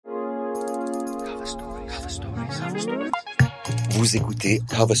Vous écoutez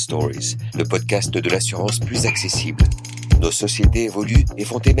Cover Stories, le podcast de l'assurance plus accessible. Nos sociétés évoluent et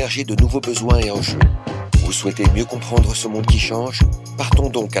font émerger de nouveaux besoins et enjeux. Vous souhaitez mieux comprendre ce monde qui change ? Partons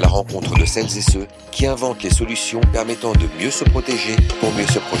donc à la rencontre de celles et ceux qui inventent les solutions permettant de mieux se protéger pour mieux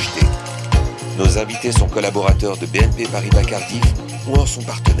se projeter. Nos invités sont collaborateurs de BNP Paribas Cardif ou en sont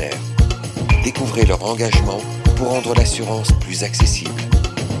partenaires. Découvrez leur engagement pour rendre l'assurance plus accessible.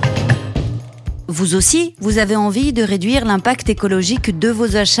 Vous aussi, vous avez envie de réduire l'impact écologique de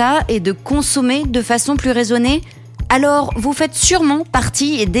vos achats et de consommer de façon plus raisonnée ? Alors, vous faites sûrement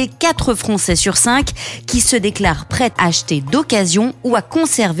partie des 4 Français sur 5 qui se déclarent prêts à acheter d'occasion ou à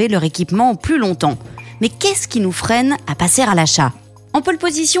conserver leur équipement plus longtemps. Mais qu'est-ce qui nous freine à passer à l'achat ? En pole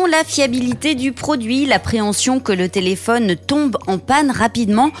position, la fiabilité du produit, l'appréhension que le téléphone tombe en panne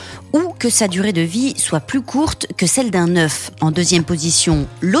rapidement ou que sa durée de vie soit plus courte que celle d'un neuf. En deuxième position,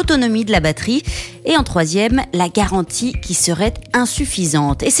 l'autonomie de la batterie. Et en troisième, la garantie qui serait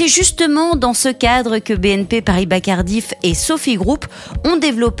insuffisante. Et c'est justement dans ce cadre que BNP Paribas Cardif et Sophie Group ont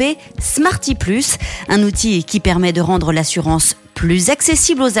développé Smarty Plus, un outil qui permet de rendre l'assurance plus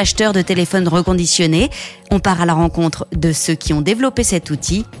accessible aux acheteurs de téléphones reconditionnés. On part à la rencontre de ceux qui ont développé cet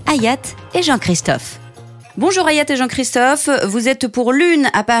outil, Hayat et Jean-Christophe. Bonjour Hayat et Jean-Christophe, vous êtes pour l'une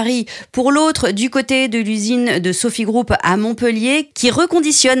à Paris, pour l'autre du côté de l'usine de Sophie Group à Montpellier qui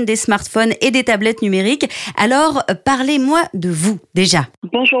reconditionne des smartphones et des tablettes numériques. Alors parlez-moi de vous déjà.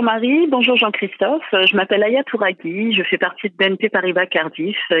 Bonjour Marie, bonjour Jean-Christophe, je m'appelle Hayat Ouraghi, je fais partie de BNP Paribas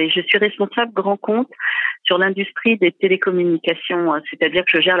Cardif et je suis responsable grand compte sur l'industrie des télécommunications, c'est-à-dire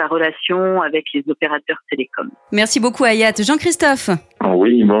que je gère la relation avec les opérateurs télécoms. Merci beaucoup Hayat. Jean-Christophe.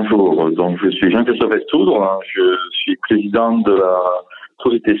 Oui, bonjour. Donc, je suis Jean-Christophe Estoudre. Je suis président de la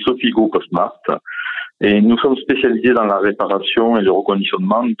société Sophie Group Smart. Et nous sommes spécialisés dans la réparation et le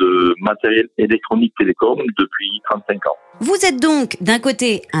reconditionnement de matériel électronique télécom depuis 35 ans. Vous êtes donc d'un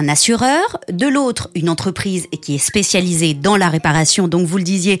côté un assureur, de l'autre une entreprise qui est spécialisée dans la réparation, donc vous le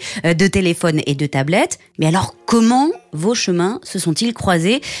disiez, de téléphones et de tablettes. Mais alors comment vos chemins se sont-ils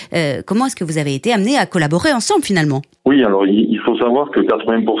croisés ? Comment est-ce que vous avez été amenés à collaborer ensemble finalement ? Oui, alors il faut savoir que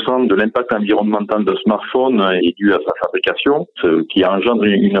 80% de l'impact environnemental d'un smartphone est dû à sa fabrication, ce qui engendre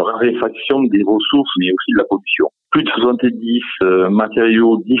une raréfaction des ressources mais aussi de la pollution. Plus de 70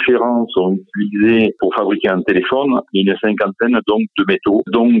 matériaux différents sont utilisés pour fabriquer un téléphone et une cinquantaine donc de métaux,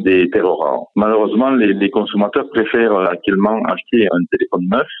 dont des terres rares. Malheureusement, les consommateurs préfèrent actuellement acheter un téléphone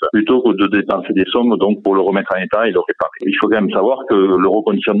neuf plutôt que de dépenser des sommes donc pour le remettre en état et le réparer. Il faut quand même savoir que le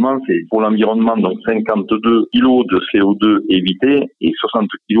reconditionnement, c'est pour l'environnement donc 52 kilos de CO2 évités et 60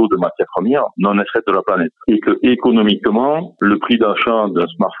 kilos de matières premières non extraites de la planète. Et que économiquement, le prix d'achat d'un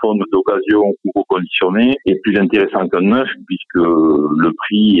smartphone d'occasion ou reconditionné est plus intéressant qu'un neuf puisque le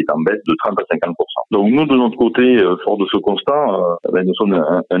prix est en baisse de 30 à 50%. Donc nous, de notre côté, fort de ce constat, nous sommes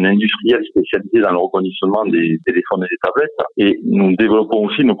un industriel spécialisé dans le reconditionnement des téléphones et des tablettes et nous développons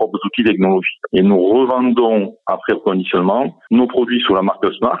aussi nos propres outils technologiques. Et nous revendons après reconditionnement nos produits sous la marque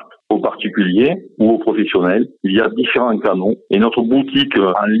Smart aux particuliers ou aux professionnels via différents canaux. Et notre boutique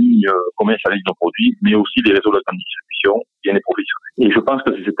en ligne commercialise nos produits, mais aussi les réseaux de grande distribution via les professionnels. Et je pense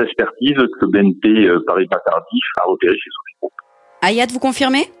que c'est cette expertise que BNP Paribas Cardif a repérée chez Sophie Group. Hayat, vous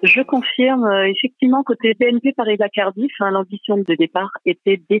confirmez ? Je confirme. Effectivement, côté BNP Paribas Cardif, l'ambition de départ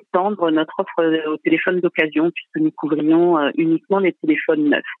était d'étendre notre offre au téléphone d'occasion puisque nous couvrions uniquement les téléphones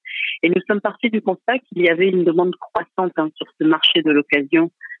neufs. Et nous sommes partis du constat qu'il y avait une demande croissante sur ce marché de l'occasion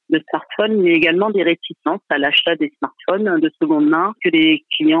de smartphones, mais également des réticences à l'achat des smartphones de seconde main, que les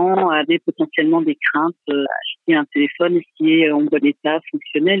clients avaient potentiellement des craintes d'acheter un téléphone qui est en bon état,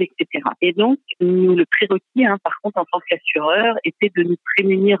 fonctionnel, etc. Et donc, nous, le prérequis, par contre, en tant qu'assureur, était de nous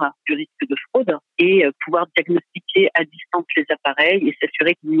prémunir du risque de fraude et pouvoir diagnostiquer à distance les appareils et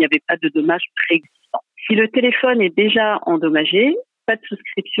s'assurer qu'il n'y avait pas de dommages préexistants. Si le téléphone est déjà endommagé, pas de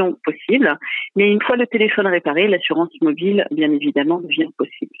souscription possible, mais une fois le téléphone réparé, l'assurance mobile, bien évidemment, devient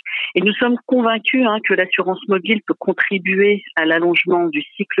possible. Et nous sommes convaincus que l'assurance mobile peut contribuer à l'allongement du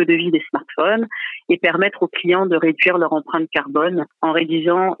cycle de vie des smartphones et permettre aux clients de réduire leur empreinte carbone en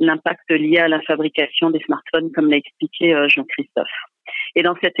réduisant l'impact lié à la fabrication des smartphones, comme l'a expliqué Jean-Christophe. Et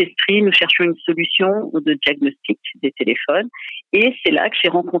dans cet esprit, nous cherchions une solution de diagnostic des téléphones. Et c'est là que j'ai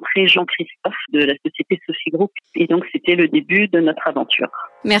rencontré Jean-Christophe de la société Sophie Group. Et donc, c'était le début de notre aventure.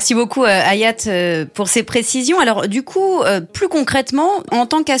 Merci beaucoup, Hayat, pour ces précisions. Alors, du coup, plus concrètement, en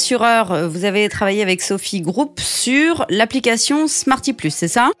tant qu'assureur, vous avez travaillé avec Sophie Group sur l'application Smarty Plus, c'est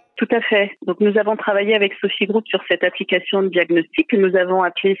ça ? Tout à fait. Donc, nous avons travaillé avec Sophie Group sur cette application de diagnostic que nous avons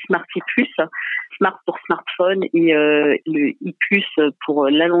appelée Smarty Plus. Smart pour smartphone et le I+ pour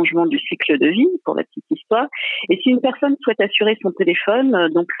l'allongement du cycle de vie, pour la petite histoire. Et si une personne souhaite assurer son téléphone,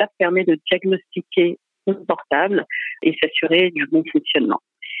 donc ça permet de diagnostiquer son portable et s'assurer du bon fonctionnement.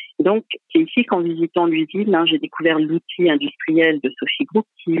 Donc, c'est ici qu'en visitant l'usine, j'ai découvert l'outil industriel de Sophie Group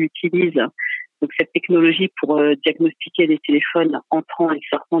qui utilise donc cette technologie pour diagnostiquer les téléphones entrant et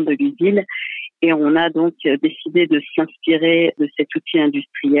sortant de l'usine. Et on a donc décidé de s'inspirer de cet outil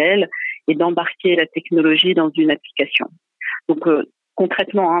industriel et d'embarquer la technologie dans une application. Donc,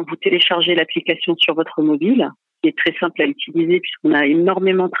 concrètement, vous téléchargez l'application sur votre mobile, qui est très simple à utiliser puisqu'on a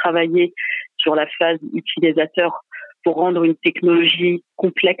énormément travaillé sur la phase utilisateur pour rendre une technologie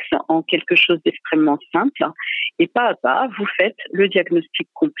complexe en quelque chose d'extrêmement simple. Et pas à pas, vous faites le diagnostic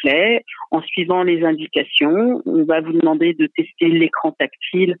complet en suivant les indications. On va vous demander de tester l'écran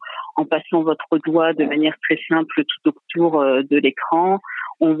tactile en passant votre doigt de manière très simple tout autour de l'écran.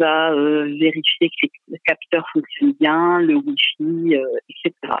 On va vérifier que les capteurs fonctionnent bien, le Wi-Fi,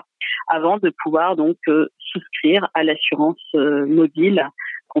 etc. Avant de pouvoir donc souscrire à l'assurance mobile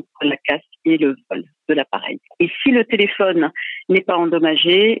contre la casse et le vol de l'appareil. Et si le téléphone n'est pas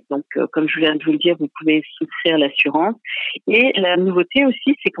endommagé, donc comme je viens de vous le dire, vous pouvez souscrire l'assurance. Et la nouveauté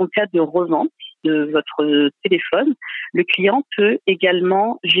aussi, c'est qu'en cas de revente de votre téléphone, le client peut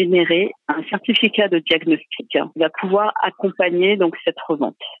également générer un certificat de diagnostic. Il va pouvoir accompagner donc cette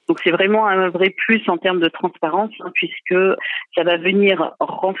revente. Donc c'est vraiment un vrai plus en termes de transparence puisque ça va venir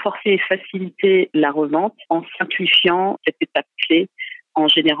renforcer et faciliter la revente en simplifiant cette étape clé en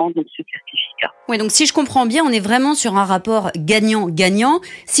générant donc ce certificat. Oui, donc si je comprends bien, on est vraiment sur un rapport gagnant-gagnant.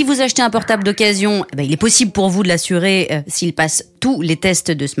 Si vous achetez un portable d'occasion, il est possible pour vous de l'assurer s'il passe tous les tests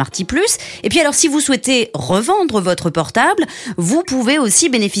de Smarty+. Et puis alors, si vous souhaitez revendre votre portable, vous pouvez aussi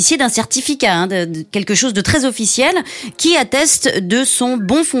bénéficier d'un certificat, de quelque chose de très officiel qui atteste de son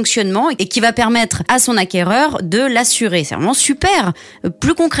bon fonctionnement et qui va permettre à son acquéreur de l'assurer. C'est vraiment super.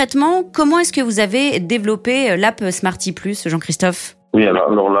 Plus concrètement, comment est-ce que vous avez développé l'app Smarty+, Jean-Christophe ? Oui,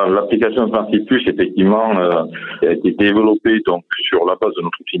 alors l'application Smarty+, effectivement, a été développée donc sur la base de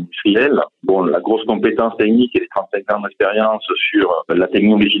notre outil industriel. Bon, la grosse compétence technique et les 35 ans d'expérience sur la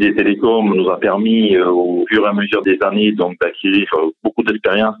technologie des télécoms nous a permis, au fur et à mesure des années, donc d'acquérir beaucoup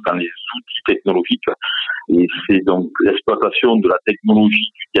d'expérience dans les outils technologiques. Et c'est donc l'exploitation de la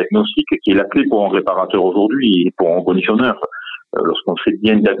technologie du diagnostic qui est la clé pour un réparateur aujourd'hui et pour un reconditionneur. Lorsqu'on sait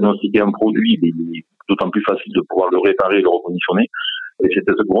bien diagnostiquer un produit, il est d'autant plus facile de pouvoir le réparer et le reconditionner. Et c'est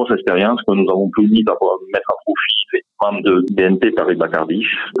cette grosse expérience que nous avons pu mettre à profit effectivement de BNP Paribas Cardif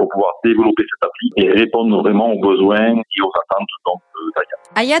pour pouvoir développer cette appli et répondre vraiment aux besoins et aux attentes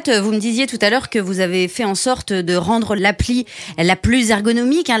d'Ayat. Ayat, vous me disiez tout à l'heure que vous avez fait en sorte de rendre l'appli la plus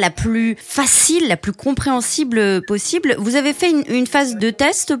ergonomique, la plus facile, la plus compréhensible possible. Vous avez fait une phase de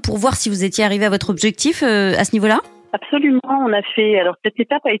test pour voir si vous étiez arrivé à votre objectif à ce niveau-là ? Absolument, on a fait. Alors cette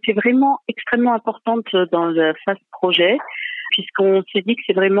étape a été vraiment extrêmement importante dans la phase projet, puisqu'on s'est dit que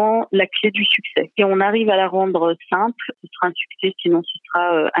c'est vraiment la clé du succès. Et on arrive à la rendre simple, ce sera un succès, sinon ce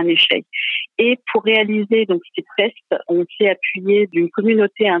sera un échec. Et pour réaliser donc ces tests, on s'est appuyé d'une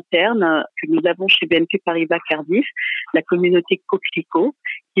communauté interne que nous avons chez BNP Paribas Cardif, la communauté Coquelicot,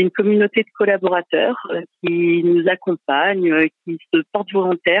 qui est une communauté de collaborateurs qui nous accompagnent, qui se portent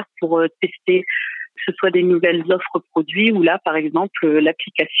volontaires pour tester que ce soit des nouvelles offres produits ou là, par exemple,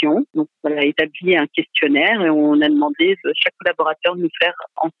 l'application. Donc, on a établi un questionnaire et on a demandé à chaque collaborateur de nous faire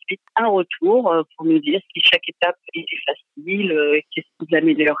ensuite un retour pour nous dire si chaque étape était facile, qu'est-ce qu'ils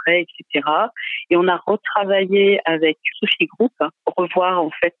amélioreraient, etc. Et on a retravaillé avec Sophie Group pour revoir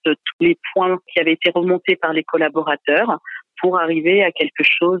en fait tous les points qui avaient été remontés par les collaborateurs pour arriver à quelque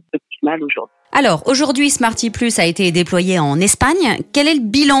chose d'optimal aujourd'hui. Alors, aujourd'hui, Smarty+ a été déployé en Espagne. Quel est le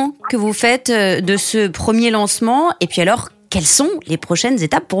bilan que vous faites de ce premier lancement ? Et puis alors, quelles sont les prochaines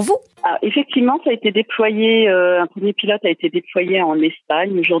étapes pour vous ? Effectivement, ça a été déployé, un premier pilote a été déployé en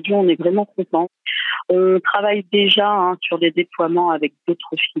Espagne. Aujourd'hui, on est vraiment contents. On travaille déjà sur des déploiements avec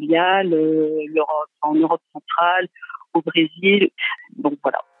d'autres filiales, en Europe centrale, au Brésil. Donc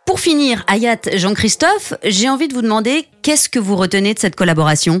voilà. Pour finir, Ayat, Jean-Christophe, j'ai envie de vous demander qu'est-ce que vous retenez de cette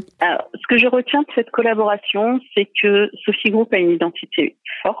collaboration ? Alors, ce que je retiens de cette collaboration, c'est que Sophie Group a une identité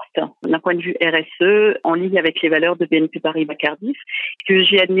forte d'un point de vue RSE, en ligne avec les valeurs de BNP Paribas Cardif. Ce que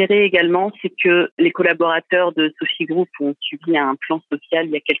j'ai admiré également, c'est que les collaborateurs de Sophie Group ont subi un plan social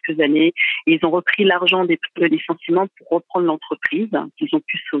il y a quelques années et ils ont repris l'argent des licenciements pour reprendre l'entreprise qu'ils ont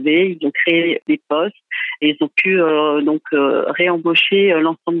pu sauver. Ils ont créé des postes et ils ont pu réembaucher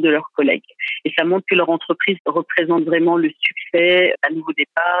l'ensemble de leurs collègues. Et ça montre que leur entreprise représente vraiment le succès, un nouveau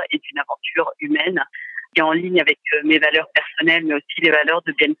départ et d'une aventure humaine qui est en ligne avec mes valeurs personnelles, mais aussi les valeurs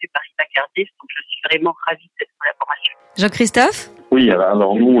de BNP Paribas Cardif. Donc, je suis vraiment ravie de cette collaboration. Jean-Christophe ? Oui,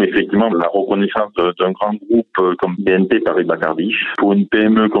 alors nous, effectivement, la reconnaissance d'un grand groupe comme BNP Paribas Cardif, pour une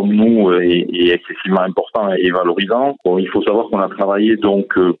PME comme nous, est excessivement important et valorisant. Bon, il faut savoir qu'on a travaillé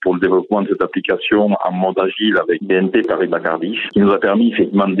donc pour le développement de cette application en mode agile avec BNP Paribas Cardif, qui nous a permis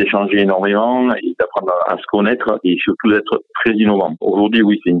effectivement d'échanger énormément et d'apprendre à se connaître et surtout d'être très innovant. Aujourd'hui,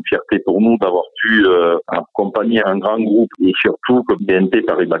 oui, c'est une fierté pour nous d'avoir pu accompagner un grand groupe et surtout comme BNP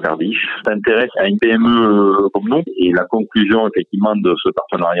Paribas Cardif s'intéresse à une PME comme nous. Et la conclusion, effectivement, de ce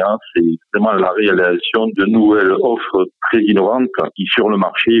partenariat, c'est vraiment la réalisation de nouvelles offres très innovantes qui, sur le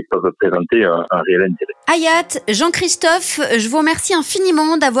marché, peuvent présenter un réel intérêt. Hayat, Jean-Christophe, je vous remercie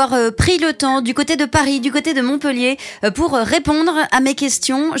infiniment d'avoir pris le temps du côté de Paris, du côté de Montpellier, pour répondre à mes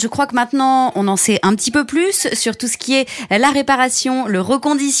questions. Je crois que maintenant, on en sait un petit peu plus sur tout ce qui est la réparation, le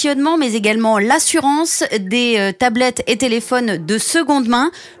reconditionnement, mais également l'assurance des tablettes et téléphones de seconde main.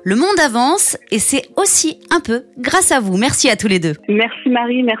 Le monde avance et c'est aussi un peu grâce à vous. Merci à tous les deux. Merci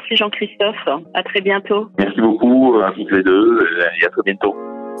Marie, merci Jean-Christophe. À très bientôt. Merci beaucoup à toutes les deux et à très bientôt.